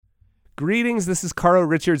Greetings, this is Carl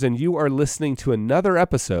Richards, and you are listening to another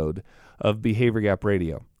episode of Behavior Gap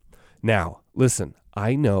Radio. Now, listen,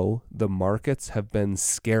 I know the markets have been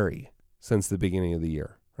scary since the beginning of the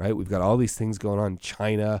year, right? We've got all these things going on,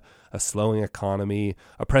 China, a slowing economy,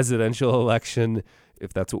 a presidential election,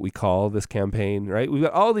 if that's what we call this campaign, right? We've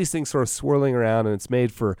got all these things sort of swirling around, and it's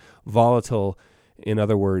made for volatile, in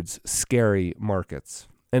other words, scary markets.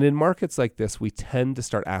 And in markets like this, we tend to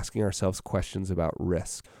start asking ourselves questions about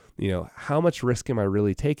risk. How much risk am I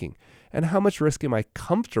really taking? And how much risk am I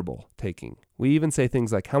comfortable taking? We even say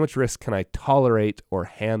things like, how much risk can I tolerate or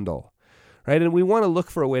handle, right? And we want to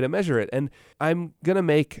look for a way to measure it. And I'm going to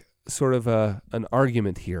make sort of an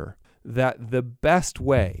argument here that the best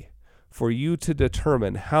way for you to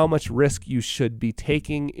determine how much risk you should be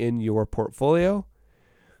taking in your portfolio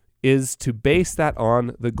is to base that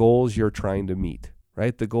on the goals you're trying to meet,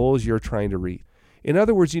 right? The goals you're trying to reach. In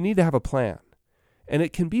other words, you need to have a plan. And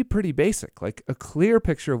it can be pretty basic, like a clear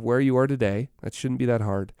picture of where you are today. That shouldn't be that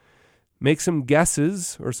hard. Make some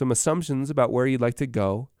guesses or some assumptions about where you'd like to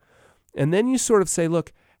go. And then you sort of say,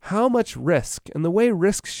 look, how much risk, and the way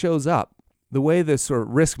risk shows up, the way this sort of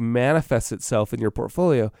risk manifests itself in your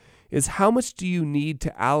portfolio is how much do you need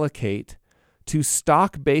to allocate to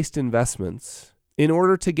stock-based investments in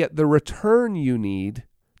order to get the return you need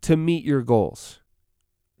to meet your goals.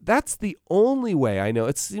 That's the only way I know.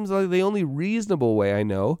 It seems like the only reasonable way I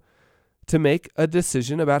know to make a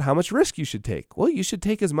decision about how much risk you should take. Well, you should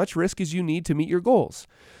take as much risk as you need to meet your goals.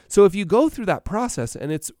 So if you go through that process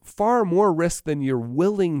and it's far more risk than you're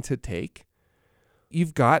willing to take,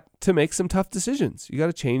 you've got to make some tough decisions. You got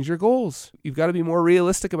to change your goals. You've got to be more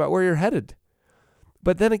realistic about where you're headed.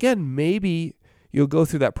 But then again, maybe you'll go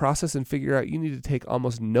through that process and figure out you need to take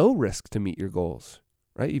almost no risk to meet your goals,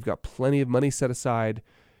 right? You've got plenty of money set aside.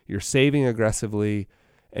 You're saving aggressively,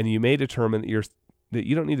 and you may determine that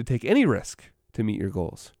you don't need to take any risk to meet your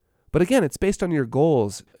goals. But again, it's based on your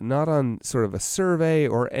goals, not on sort of a survey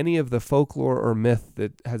or any of the folklore or myth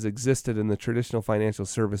that has existed in the traditional financial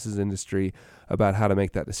services industry about how to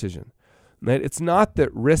make that decision. Right? It's not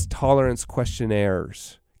that risk tolerance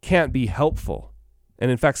questionnaires can't be helpful.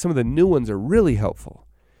 And in fact, some of the new ones are really helpful.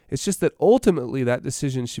 It's just that ultimately that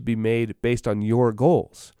decision should be made based on your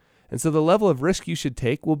goals. And so the level of risk you should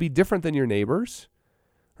take will be different than your neighbors,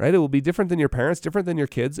 right? It will be different than your parents, different than your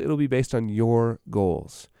kids. It'll be based on your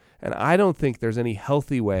goals. And I don't think there's any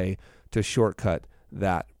healthy way to shortcut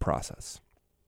that process.